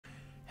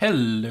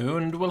Hello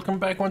and welcome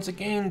back once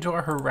again to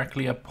our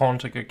Heraclea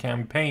Pontica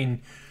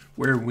campaign,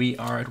 where we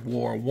are at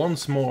war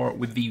once more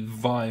with the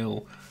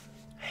vile,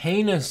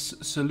 heinous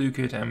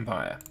Seleucid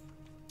Empire.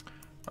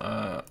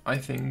 I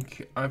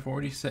think I've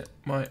already set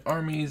my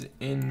armies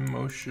in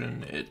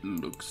motion. It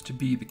looks to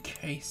be the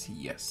case,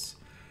 yes.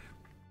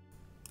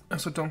 I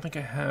also don't think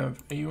I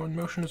have... Are you in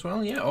motion as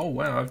well? Yeah, oh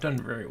wow, I've done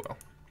very well.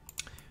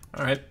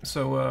 Alright,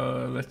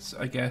 so let's,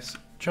 I guess,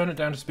 turn it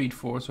down to speed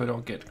 4 so I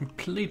don't get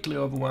completely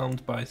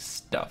overwhelmed by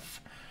stuff.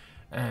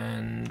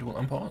 And we'll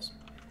unpause.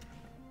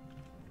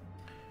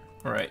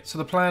 Alright, so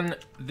the plan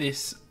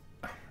this...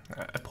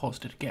 I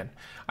paused it again.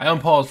 I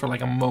unpaused for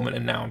like a moment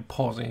and now I'm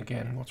pausing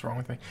again. What's wrong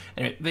with me?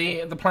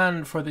 Anyway, the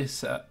plan for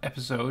this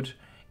episode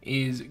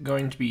is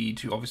going to be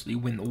to obviously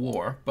win the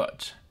war,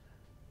 but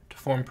to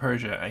form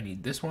Persia I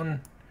need this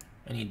one,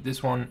 I need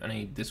this one, and I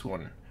need this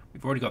one.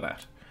 We've already got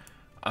that.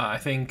 I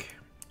think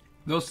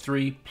those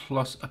three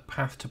plus a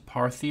path to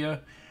Parthia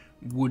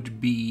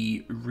would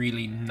be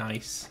really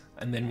nice,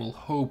 and then we'll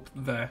hope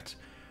that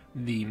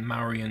the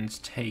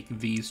Marians take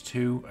these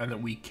two and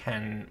that we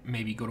can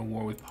maybe go to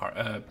war with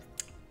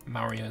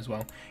Maurya as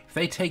well. If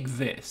they take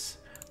this,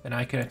 then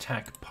I can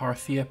attack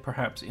Parthia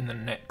perhaps in the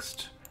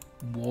next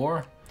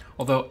war,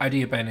 although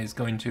Adiaben is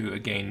going to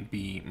again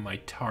be my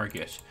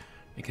target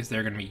because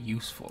they're going to be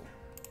useful.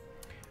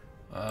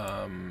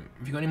 Have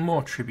you got any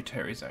more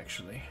tributaries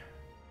actually?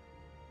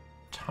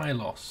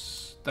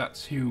 Tylos,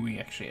 that's who we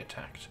actually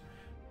attacked.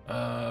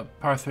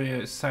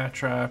 Parthia is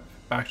satrap,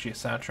 Bactria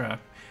satrap,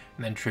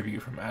 and then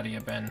tribute from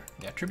Adiaben.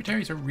 Yeah,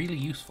 tributaries are really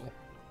useful.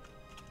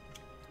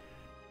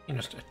 You can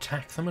just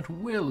attack them at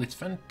will, it's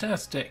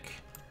fantastic.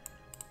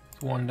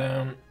 It's one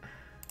down.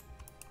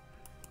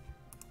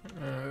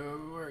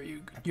 Where are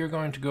you? You're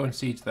going to go and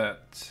siege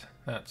that.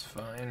 That's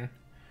fine.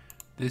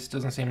 This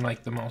doesn't seem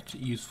like the most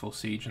useful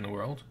siege in the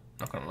world,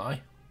 not gonna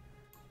lie.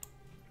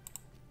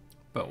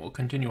 But we'll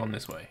continue on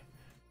this way.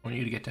 I want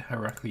you to get to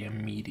Heraclea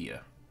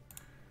Media.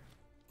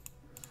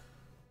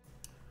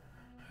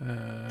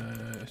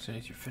 As soon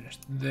as you're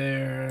finished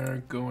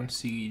there, go and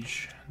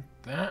siege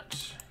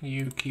that.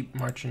 You keep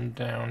marching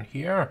down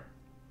here.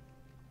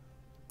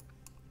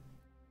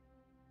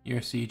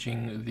 You're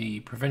sieging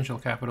the provincial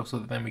capital so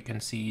that then we can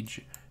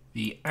siege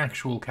the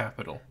actual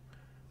capital.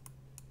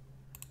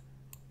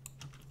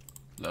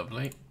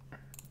 Lovely.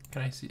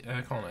 Can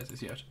I colonize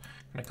this yet?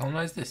 Can I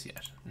colonize this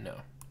yet? No.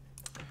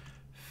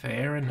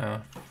 Fair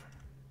enough.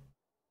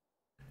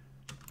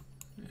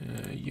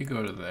 You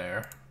go to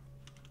there.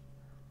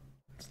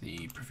 It's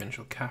the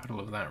provincial capital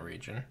of that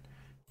region.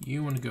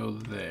 You want to go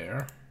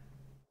there.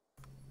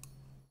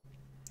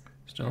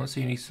 Still don't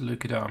see any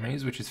Seleucid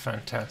armies, which is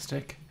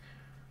fantastic.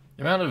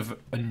 The amount of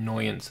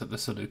annoyance that the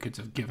Seleucids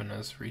have given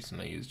us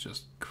recently is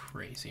just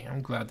crazy.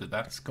 I'm glad that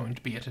that's going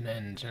to be at an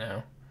end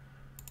now.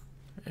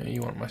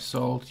 You want my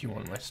salt, you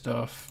want my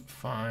stuff,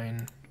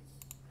 fine.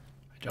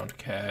 I don't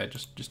care,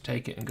 just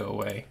take it and go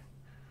away.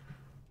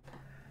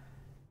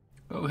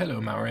 Oh,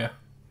 hello, Maurya.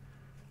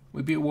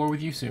 We'll be at war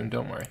with you soon,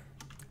 don't worry.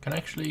 Can I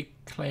actually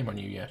claim on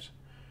you yet?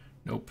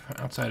 Nope,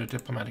 outside of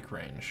diplomatic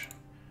range.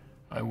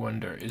 I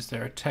wonder, is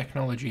there a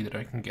technology that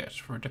I can get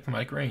for a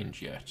diplomatic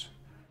range yet?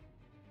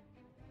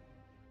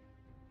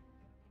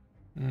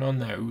 None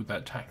there. Ooh,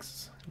 that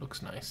tax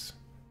looks nice.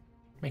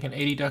 Making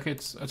 80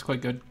 ducats, that's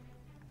quite good.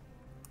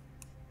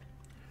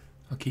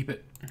 I'll keep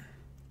it.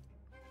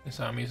 This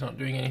army is not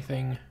doing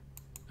anything.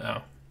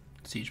 Oh,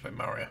 siege by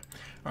Maurya.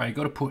 Alright,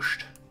 go to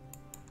pushed.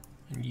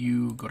 And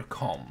you go to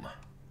com.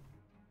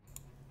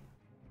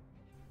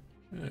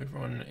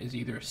 Everyone is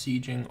either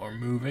sieging or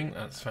moving.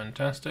 That's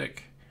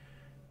fantastic.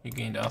 You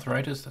gained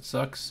arthritis. That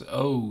sucks.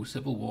 Oh,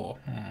 civil war.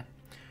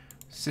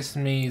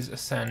 Sismes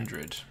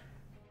Asandrid.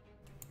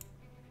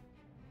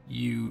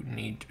 You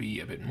need to be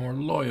a bit more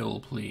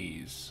loyal,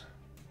 please.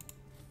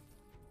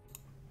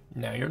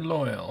 Now you're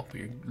loyal,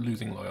 but you're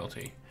losing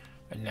loyalty.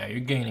 And now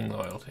you're gaining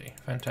loyalty.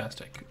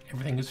 Fantastic.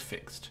 Everything is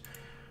fixed.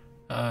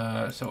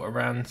 So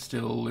Iran's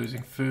still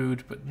losing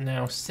food, but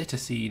now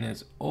Citacine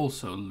is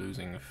also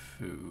losing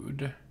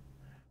food.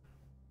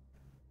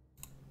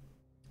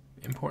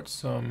 Import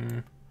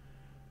some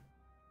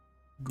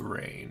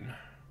grain.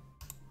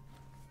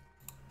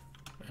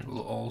 And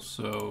we'll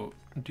also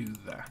do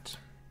that.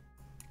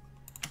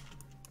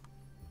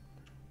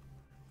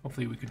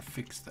 Hopefully we can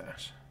fix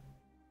that.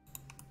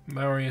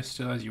 Maurya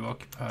still has you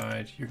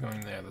occupied. You're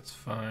going there, that's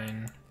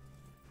fine.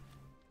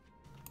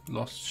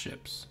 Lost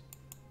ships.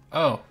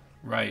 Oh,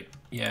 right.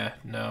 Yeah,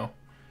 no.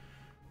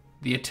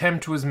 The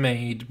attempt was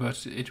made,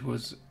 but it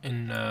was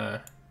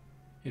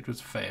it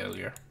was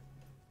failure.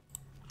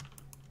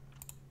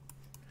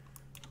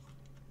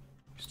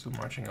 Still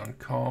marching on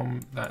com.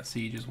 That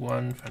siege is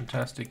won.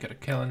 Fantastic. Get a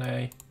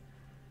Kelene.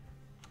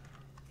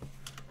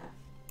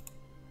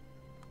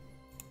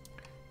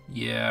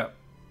 Yeah,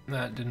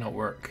 that did not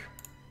work.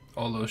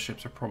 All those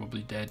ships are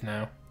probably dead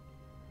now.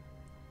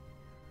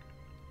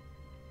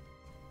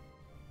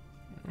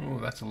 Oh,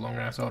 that's a long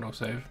ass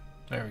autosave.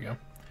 There we go.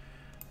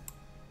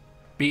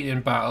 beaten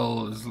in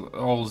battle is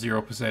all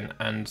 0%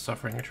 and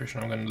suffering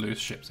attrition. I'm going to lose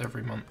ships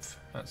every month.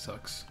 That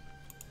sucks.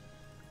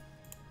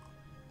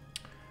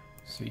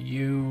 So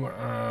you,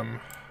 can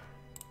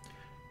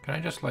I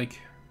just like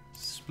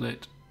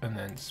split and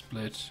then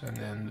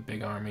the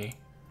big army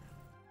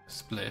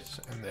split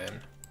and then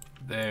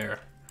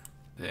there.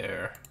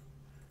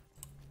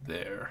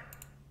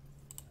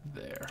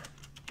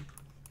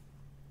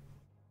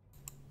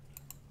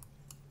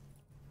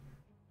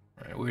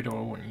 Alright, where do I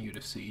want you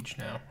to siege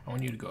now? I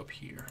want you to go up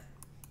here.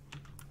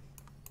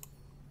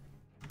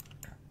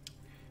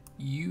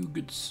 You,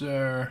 good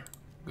sir,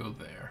 go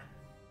there.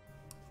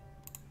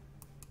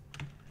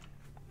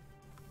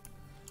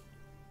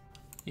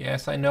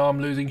 Yes, I know I'm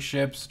losing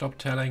ships. Stop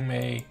telling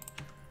me.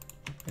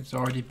 It's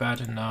already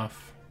bad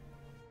enough.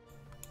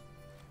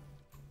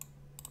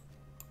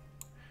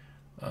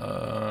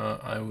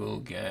 I will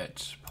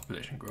get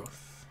population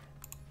growth.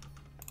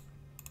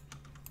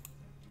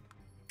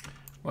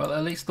 Well,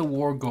 at least the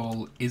war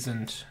goal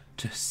isn't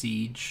to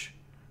siege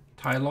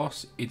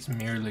Tylos. It's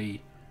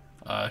merely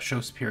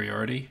show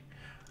superiority,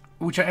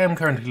 which I am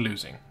currently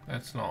losing.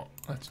 Let's not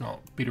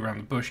beat around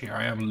the bush here.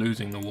 I am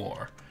losing the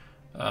war.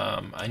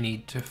 I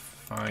need to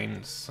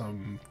find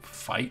some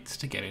fights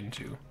to get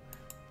into.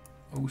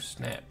 Oh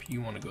snap,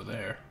 you want to go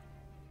there.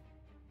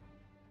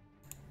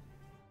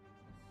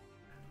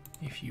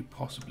 If you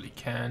possibly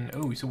can.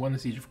 Oh, so won the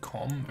Siege of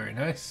Com, very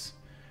nice.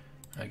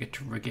 I get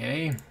to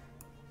Reggae.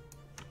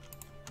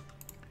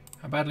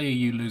 How badly are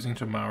you losing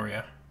to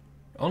Maria?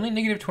 Only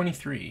negative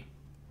 23.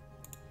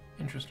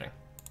 Interesting.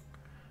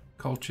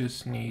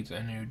 Colchis needs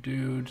a new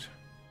dude.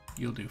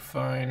 You'll do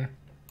fine.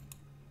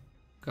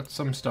 Got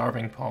some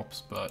starving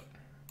pops, but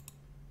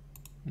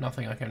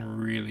nothing I can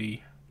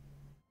really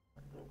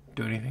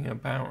do anything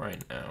about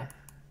right now.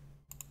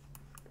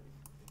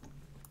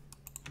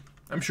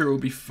 I'm sure we'll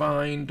be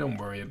fine, don't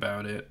worry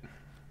about it.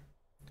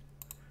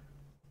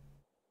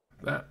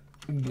 That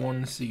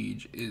one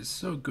siege is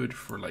so good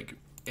for like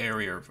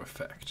area of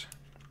effect.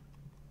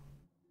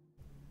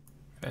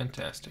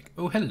 Fantastic.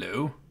 Oh,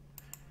 hello.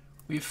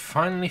 We've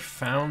finally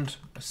found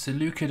a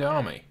Seleucid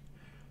army.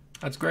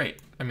 That's great.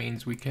 That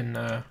means we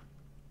can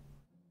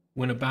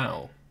win a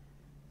battle.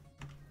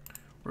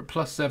 We're at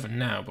 +7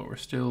 now, but we're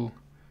still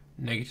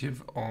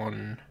negative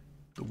on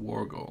the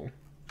war goal.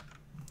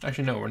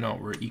 Actually, no, we're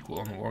not. We're equal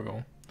on the war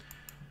goal.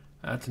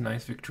 That's a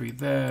nice victory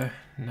there.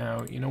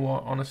 Now, you know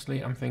what?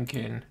 Honestly, I'm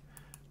thinking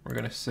we're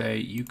going to say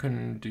you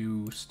can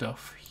do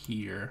stuff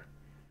here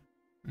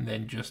and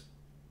then just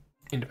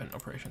independent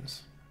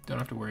operations. Don't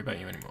have to worry about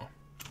you anymore.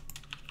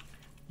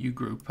 You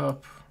group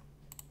up.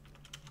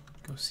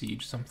 Go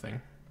siege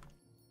something.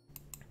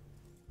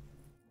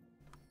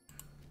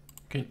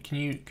 Can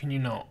you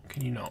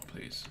not,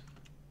 please?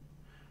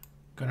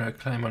 Gonna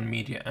claim on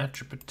media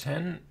attribute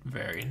 10.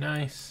 Very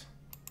nice.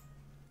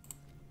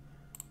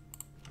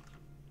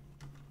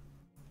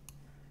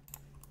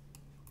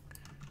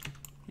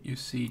 You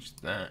siege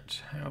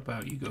that. How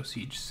about you go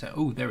siege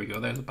oh, there we go.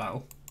 There's a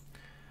battle.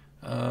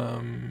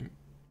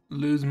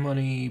 Lose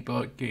money,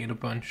 but gain a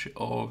bunch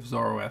of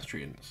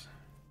Zoroastrians.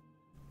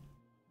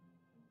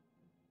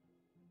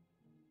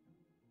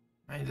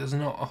 I mean, there's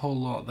not a whole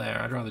lot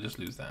there. I'd rather just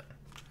lose that.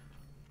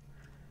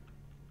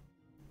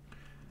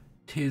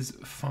 'Tis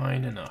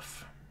fine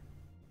enough.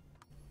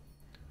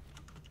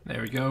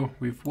 There we go.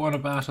 We've won a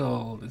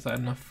battle. Is that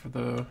enough for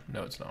the...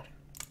 No, it's not.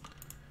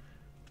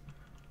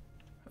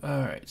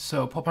 Alright,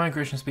 so pop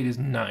migration speed is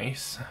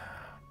nice.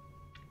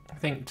 I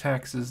think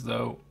taxes,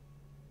 though.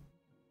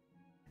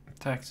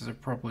 Taxes are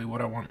probably what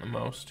I want the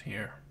most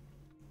here.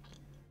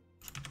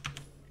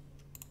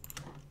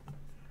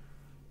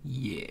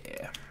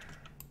 Yeah.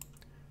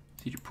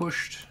 Siege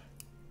pushed.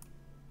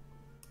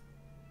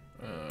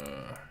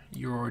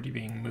 You're already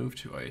being moved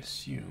to, I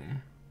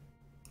assume.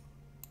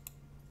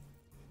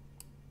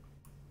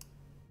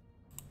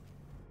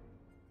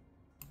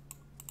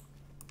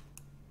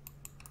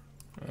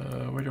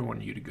 Where do I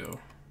want you to go?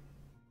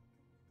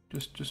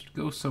 Just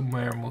go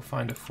somewhere and we'll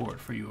find a fort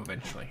for you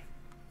eventually.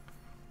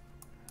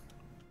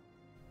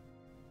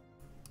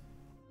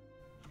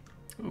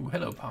 Oh,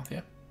 hello,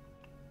 Parthia.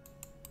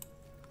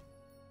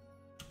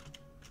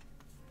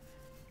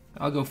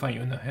 I'll go find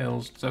you in the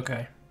hills, it's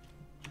okay.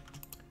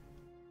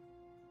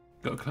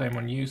 Got a claim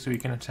on you so he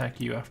can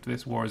attack you after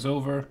this war is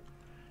over.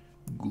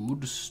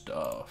 Good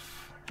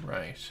stuff.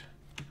 Right.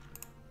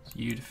 So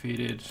you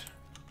defeated.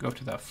 Go up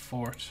to that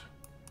fort.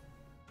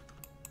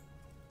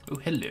 Oh,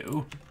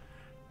 hello.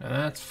 Now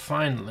that's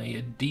finally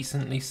a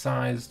decently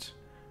sized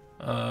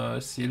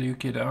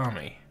Seleucid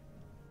army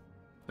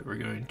that we're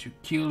going to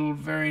kill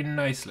very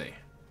nicely.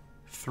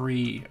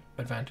 3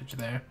 advantage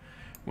there.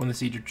 Won the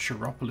siege of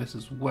Chiropolis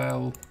as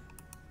well.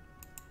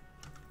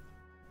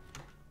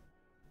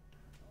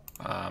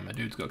 My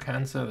dude's got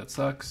cancer, that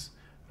sucks.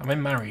 Am I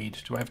married?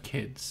 Do I have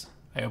kids?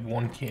 I have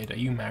 1 kid. Are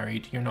you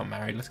married? You're not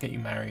married. Let's get you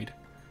married.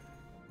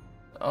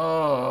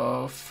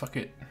 Oh, fuck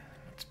it.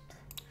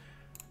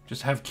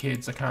 Just have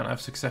kids. I can't have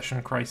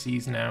succession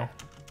crises now.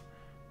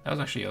 That was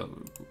actually a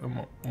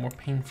more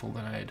painful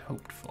than I had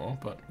hoped for,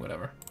 but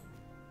whatever.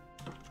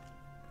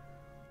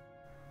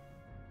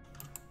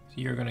 So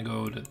you're gonna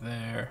go to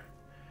there.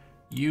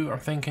 You are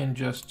thinking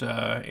just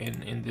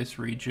in this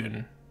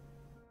region,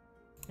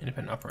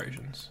 independent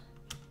operations.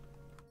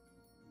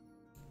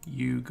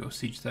 You go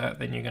siege that,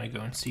 then you're gonna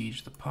go and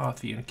siege the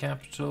Parthian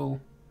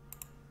capital.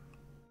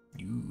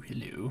 You,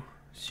 hello,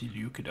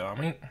 Seleucid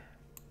army.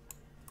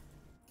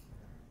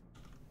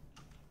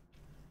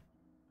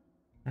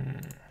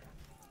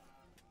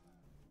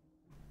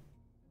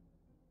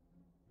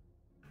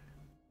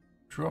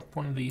 Drop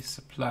one of these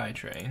supply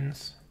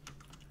trains.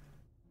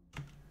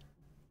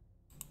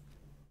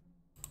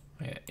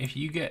 Yeah, if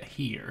you get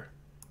here,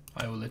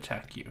 I will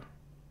attack you.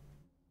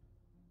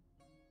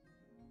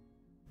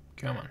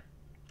 Come on.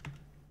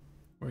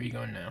 Where are you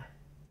going now?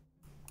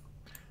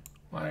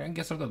 Well, I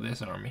guess I've got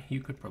this army.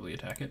 You could probably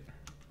attack it.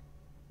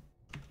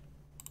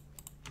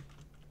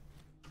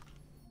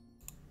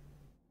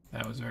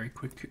 That was a very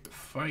quick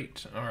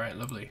fight. Alright,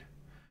 lovely.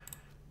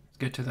 Let's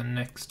get to the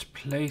next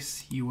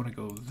place. You want to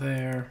go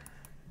there.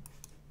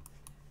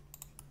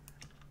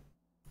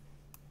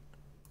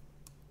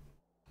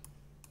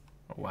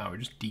 Oh, wow, we're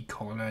just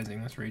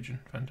decolonizing this region.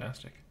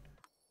 Fantastic.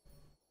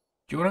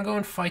 Do you want to go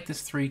and fight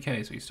this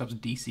 3K so he stops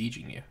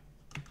de-sieging you?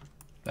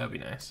 That would be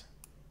nice.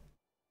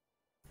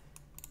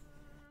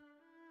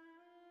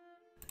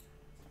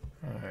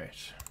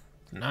 Alright.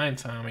 The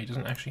 9th army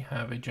doesn't actually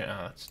have a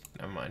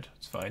never mind,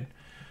 it's fine.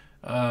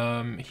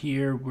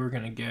 Here we're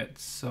gonna get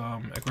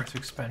some aggressive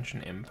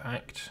expansion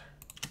impact.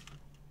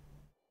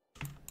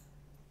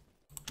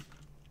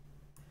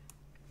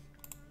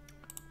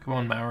 Come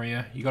on,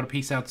 Maria, you gotta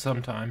peace out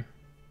sometime.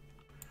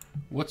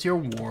 What's your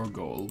war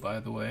goal, by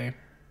the way?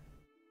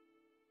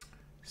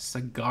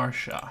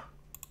 Sagarsha.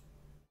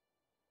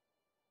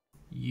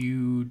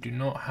 You do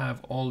not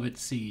have all of it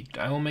sieged.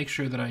 I will make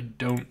sure that I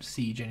don't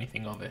siege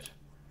anything of it.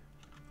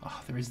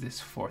 Oh, there is this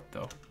fort,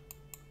 though.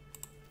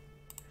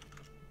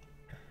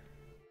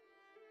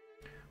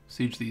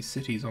 Siege these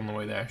cities on the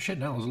way there. Shit,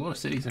 no, there's a lot of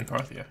cities in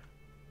Parthia.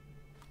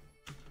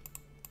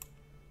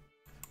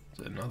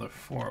 There's another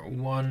fort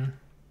 1.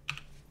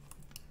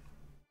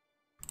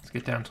 Let's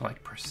get down to,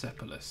 like,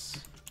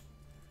 Persepolis.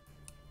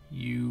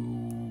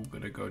 You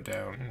gonna go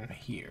down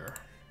here.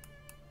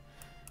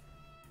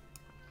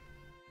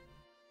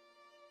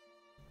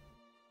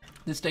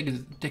 This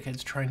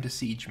dickhead's trying to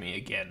siege me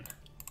again.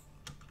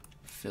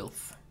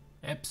 Filth.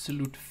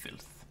 Absolute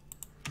filth.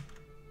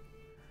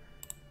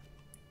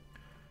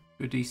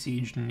 Go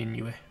de-siege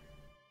Ninue. Oh,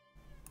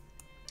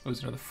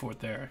 there's another fort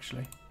there,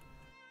 actually.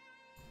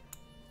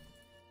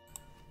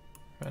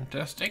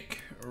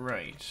 Fantastic.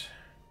 Right.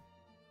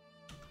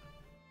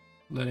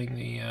 Letting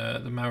the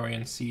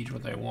Mauryan siege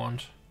what they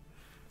want.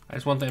 I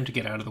just want them to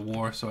get out of the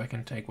war so I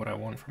can take what I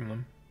want from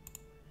them.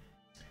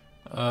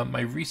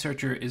 My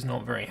researcher is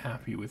not very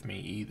happy with me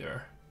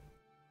either.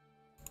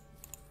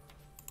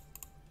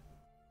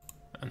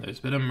 And there's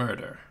been a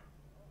murder.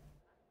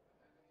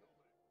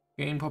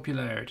 Gain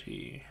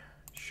popularity.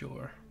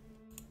 Sure.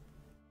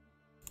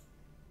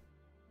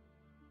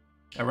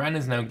 Iran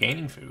is now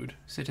gaining food.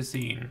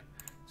 Citizen.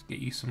 Let's get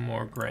you some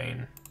more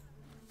grain.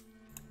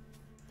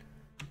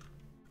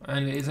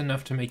 And it is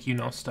enough to make you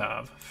not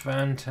starve.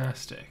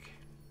 Fantastic.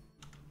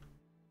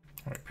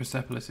 Alright,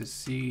 Persepolis is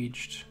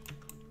sieged.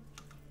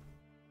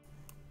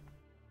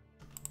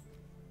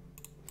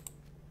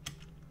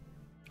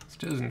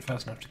 Still isn't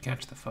fast enough to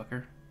catch the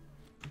fucker.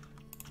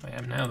 I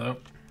am now, though.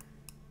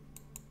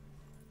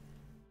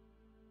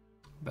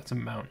 That's a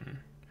mountain.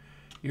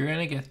 You're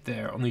gonna get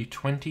there on the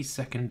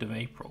 22nd of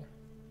April.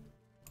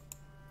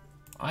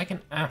 I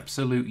can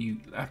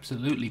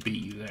absolutely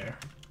beat you there.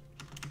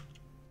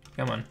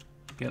 Come on,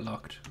 get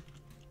locked.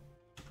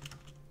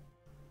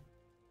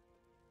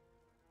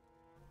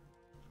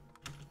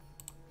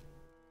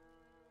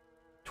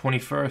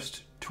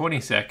 '21st,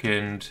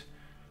 22nd.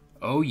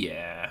 Oh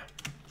yeah.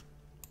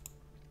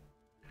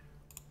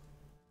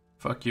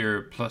 Fuck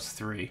your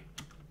 +3.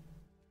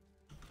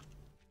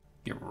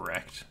 Get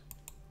wrecked.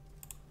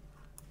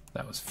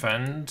 That was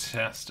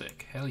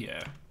fantastic. Hell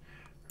yeah.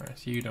 Alright,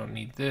 so you don't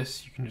need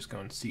this. You can just go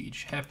and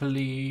siege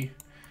happily.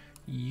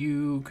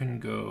 You can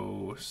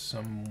go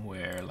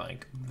somewhere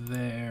like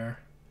there.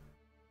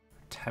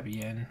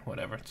 Tabien,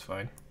 whatever, it's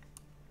fine.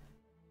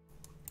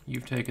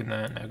 You've taken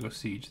that, now go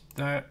siege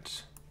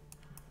that.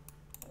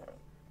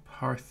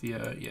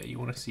 Parthia, yeah, you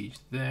want to siege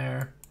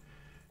there.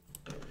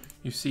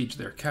 You siege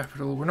their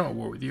capital. We're not at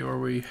war with you, are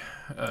we?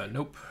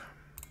 Nope.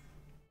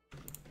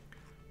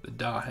 The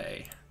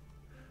Dahe.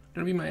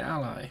 Gonna be my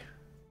ally.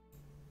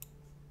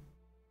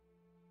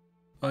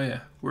 Oh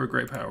yeah, we're a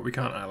great power. We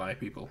can't ally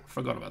people.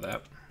 Forgot about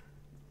that.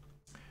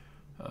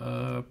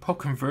 Pop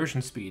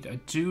conversion speed. I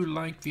do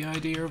like the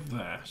idea of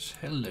that.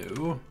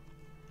 Hello.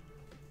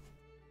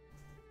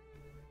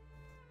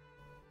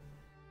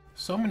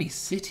 So many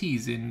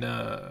cities in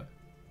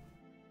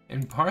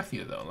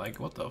Parthia though. Like,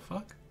 what the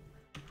fuck?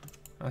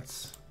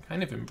 That's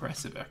kind of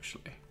impressive,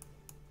 actually.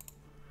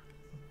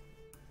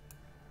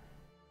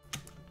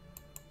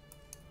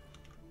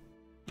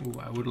 Ooh,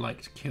 I would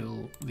like to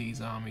kill these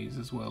armies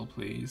as well,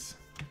 please.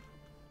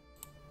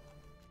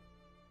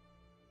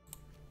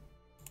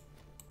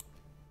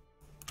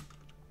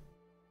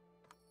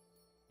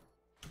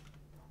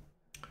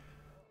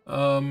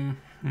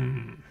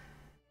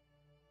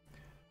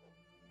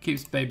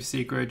 Keeps baby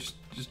secret.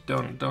 Just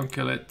don't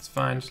kill it. It's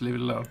fine. Just leave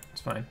it alone.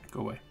 It's fine.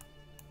 Go away.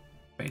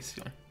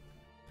 Basically.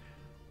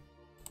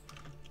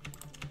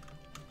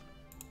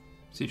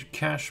 Siege of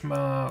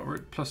Kashmir. We're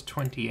at plus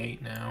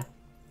 28 now.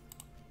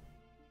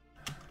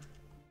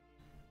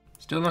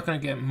 Still not going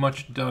to get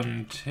much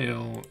done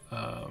till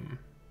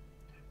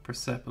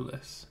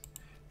Persepolis.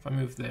 If I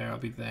move there, I'll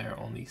be there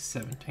on the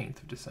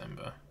 17th of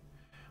December.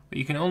 But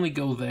you can only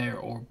go there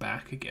or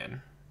back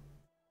again.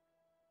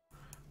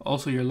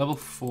 Also, you're level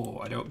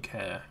 4. I don't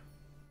care.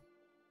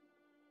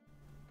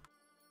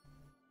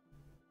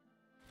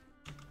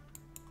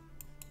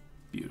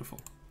 Beautiful.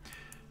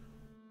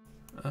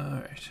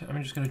 Alright,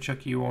 I'm just going to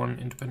chuck you on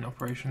independent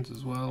operations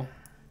as well.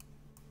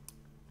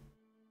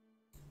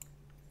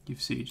 You've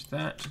sieged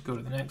that. Go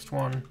to the next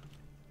one.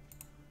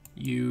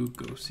 You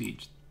go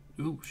siege.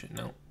 Ooh, shit,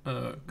 no.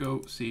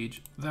 Go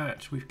siege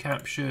that. We've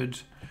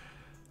captured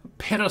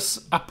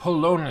Pyrrhus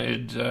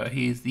Apollonid.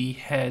 He is the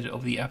head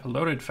of the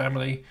Apollonid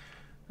family,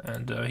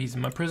 and he's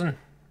in my prison.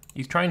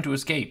 He's trying to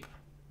escape.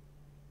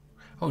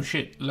 Oh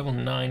shit, level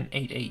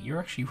 988. You're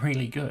actually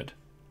really good.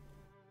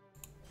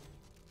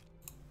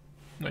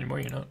 Not anymore,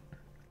 you're not.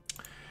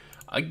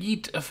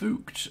 Agit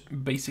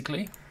Afukt,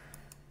 basically.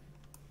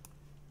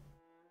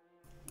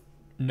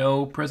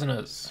 No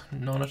prisoners.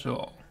 None at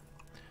all.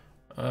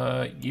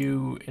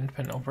 You,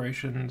 independent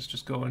operations,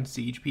 just go and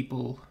siege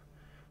people.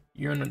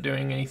 You're not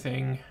doing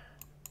anything.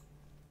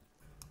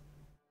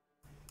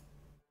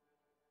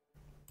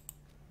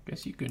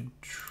 Guess you could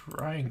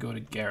try and go to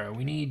Gera.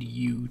 We need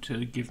you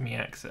to give me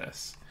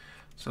access.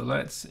 So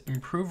let's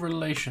improve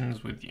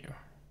relations with you.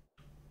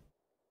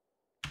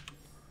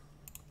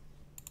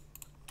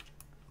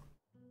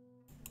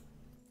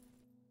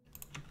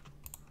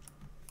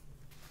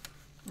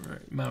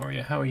 Right,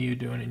 Maria, how are you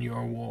doing in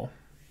your war?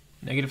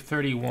 Negative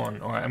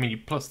 31, or I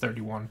mean plus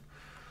 31.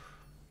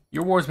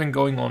 Your war's been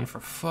going on for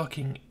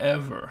fucking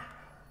ever.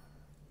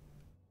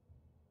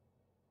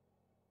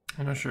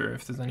 I'm not sure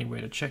if there's any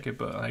way to check it,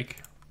 but like,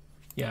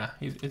 yeah,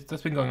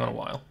 that's been going on a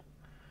while.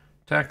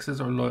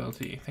 Taxes or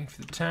loyalty? Thank you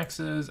for the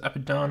taxes.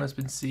 Apadana has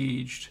been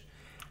sieged.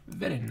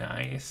 Very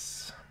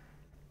nice.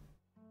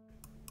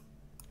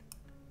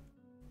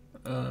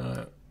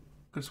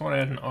 Just want to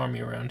add an army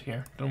around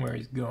here. Don't know where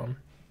he's gone.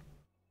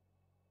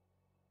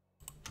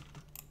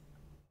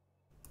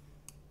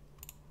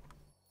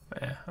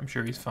 Yeah, I'm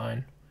sure he's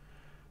fine.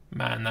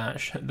 Man,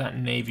 that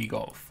navy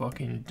got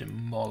fucking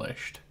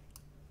demolished.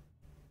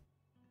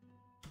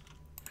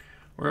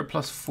 We're at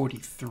plus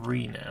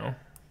 43 now.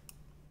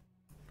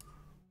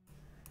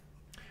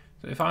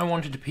 So if I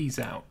wanted to peace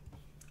out,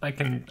 I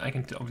can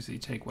obviously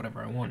take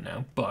whatever I want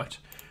now, but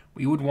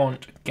we would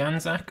want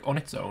Ganzak on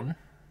its own.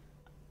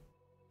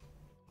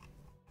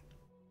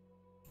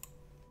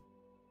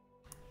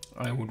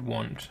 I would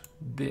want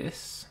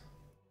this.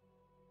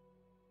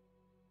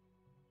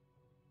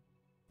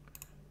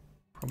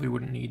 Probably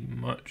wouldn't need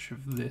much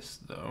of this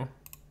though.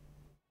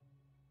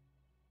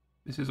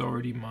 This is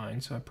already mine,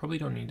 so I probably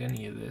don't need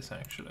any of this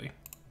actually.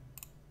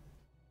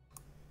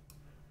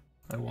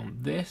 I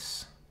want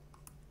this.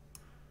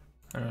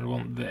 And I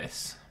want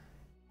this.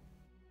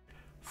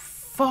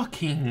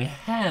 Fucking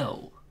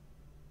hell!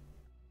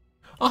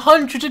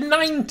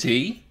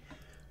 190?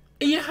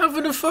 Are you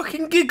having a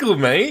fucking giggle,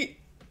 mate?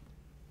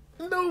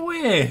 No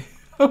way!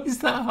 How is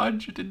that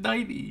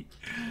 190?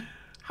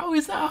 How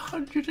is that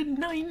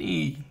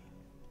 190?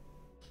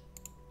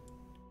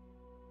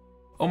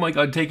 Oh my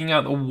god, taking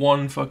out the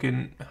one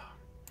fucking...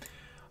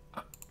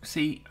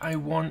 See, I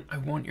want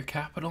your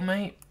capital,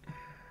 mate.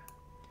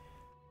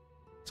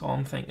 That's all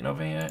I'm thinking of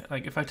here.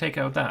 Like, if I take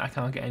out that, I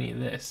can't get any of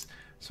this.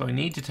 So I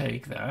need to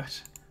take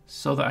that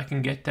so that I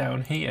can get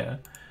down here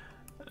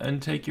and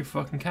take your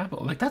fucking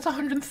capital. Like, that's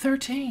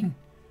 113.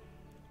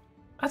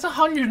 That's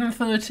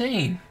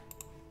 113.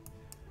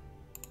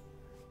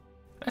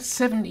 That's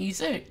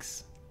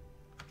 76.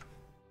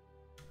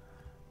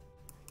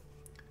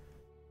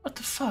 What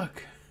the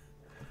fuck?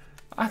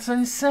 That's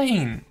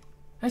insane.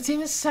 That's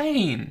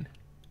insane.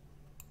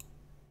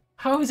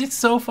 How is it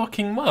so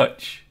fucking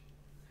much?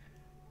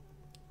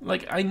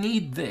 Like, I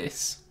need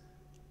this.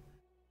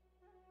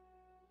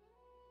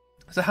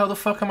 So how the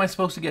fuck am I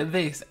supposed to get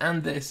this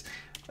and this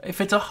if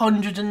it's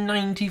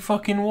 190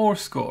 fucking war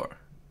score?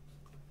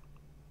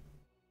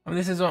 I mean,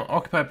 this is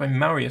occupied by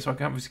Maria, so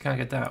I obviously can't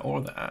get that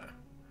or that.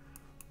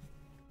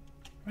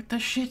 What the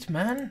shit,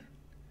 man?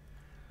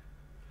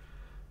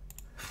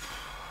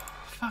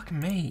 Fuck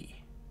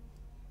me.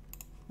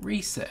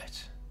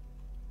 Reset.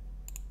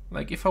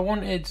 Like, if I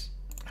wanted...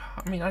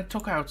 I mean, I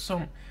took out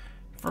some...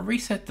 If I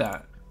reset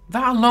that...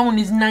 That alone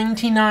is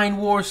 99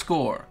 war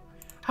score.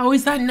 How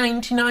is that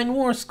 99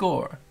 war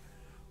score?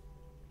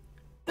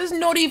 There's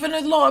not even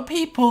a lot of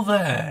people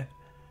there.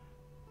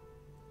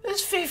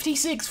 There's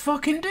 56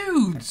 fucking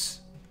dudes.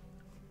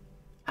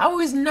 How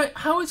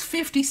is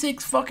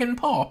 56 fucking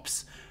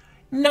pops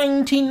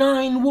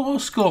 99 war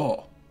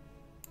score?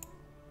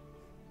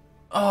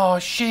 Oh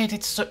shit,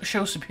 it's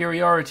show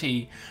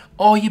superiority.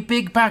 Oh, you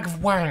big bag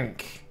of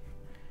wank.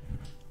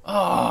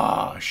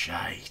 Oh,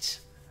 shite.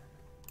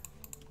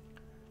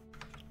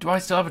 Do I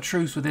still have a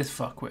truce with this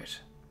fuckwit?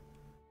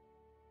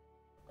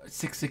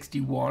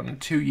 661,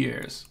 2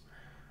 years.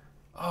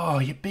 Oh,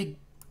 you big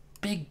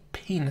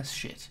penis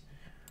shit.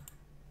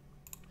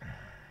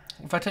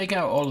 If I take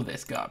out all of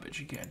this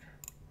garbage again,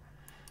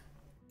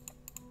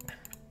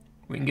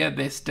 we can get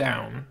this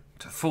down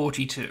to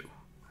 42.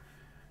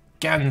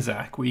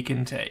 Ganzak we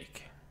can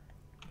take.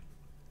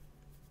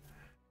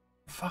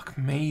 Fuck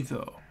me,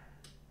 though.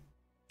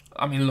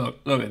 I mean,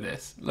 look at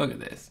this. Look at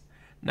this.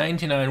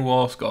 99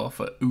 war score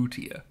for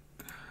Utia.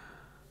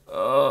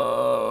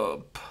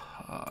 Oh,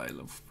 pile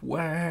of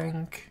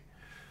wank.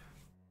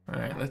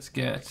 Alright, let's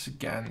get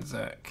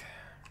Ganzak.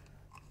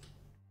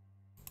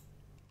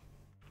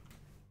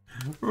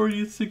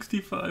 Already at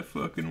 65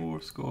 fucking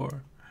war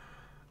score.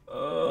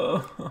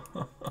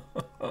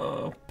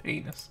 Oh,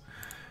 penis.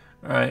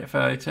 Alright, if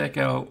I take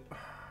out...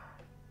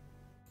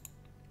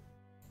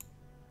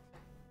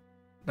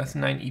 That's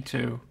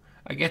 92.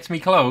 That gets me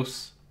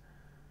close.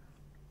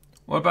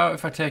 What about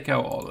if I take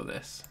out all of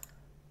this?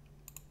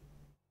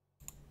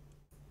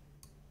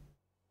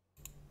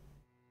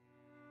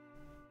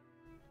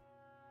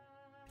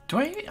 Do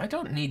I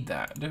don't need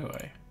that, do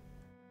I?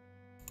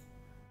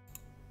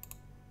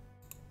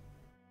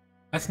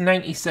 That's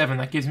 97.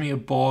 That gives me a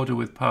border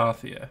with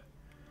Parthia.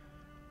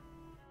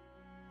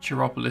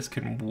 Chiropolis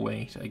can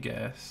wait, I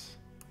guess.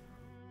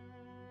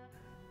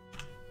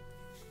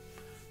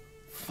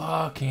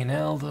 Fucking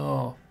hell,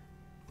 though.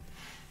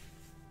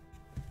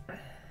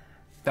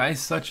 That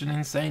is such an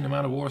insane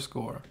amount of war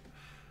score.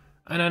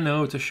 And I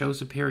know to show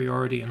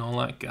superiority and all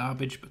that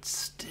garbage, but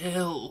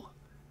still.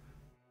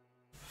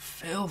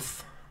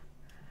 Filth.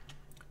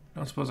 I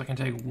don't suppose I can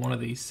take one of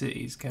these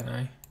cities, can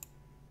I?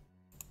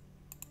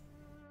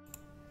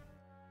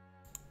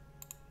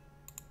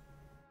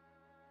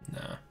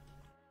 Nah.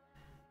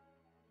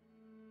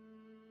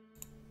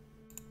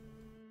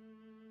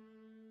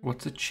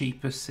 What's the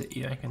cheapest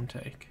city I can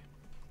take?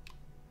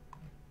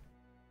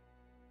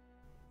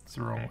 It's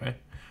the wrong way.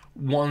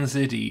 One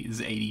city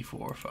is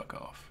 84, fuck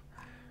off.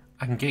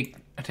 I take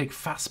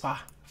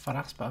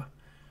Faraspa,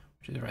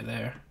 which is right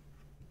there.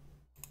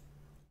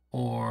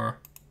 Or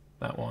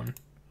that one.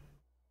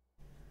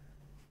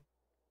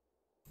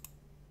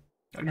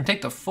 I can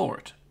take the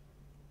fort.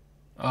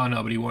 Oh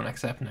no, but he won't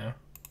accept now.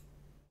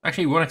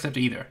 Actually, he won't accept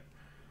either.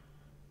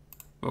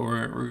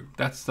 But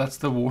that's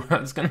the war.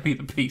 That's gonna be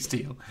the peace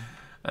deal,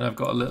 and I've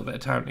got a little bit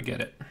of time to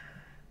get it.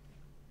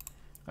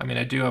 I mean,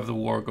 I do have the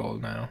war goal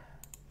now.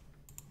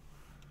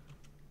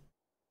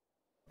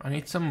 I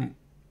need some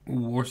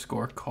war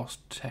score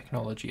cost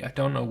technology. I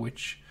don't know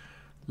which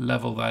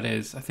level that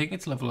is. I think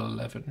it's level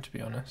 11, to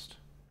be honest.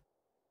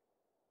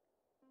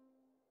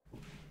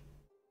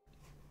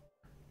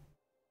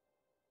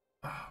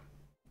 Oh,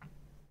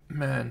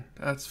 man,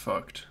 that's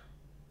fucked.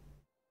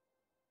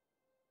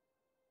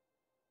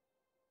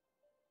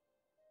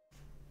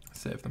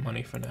 Save the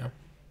money for now.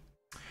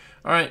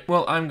 Alright,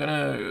 well, I'm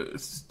gonna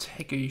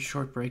take a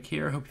short break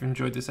here. I hope you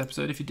enjoyed this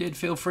episode. If you did,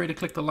 feel free to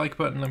click the like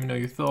button. Let me know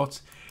your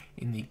thoughts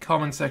in the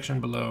comment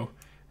section below.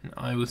 And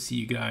I will see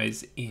you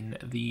guys in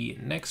the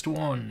next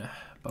one.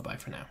 Bye-bye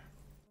for now.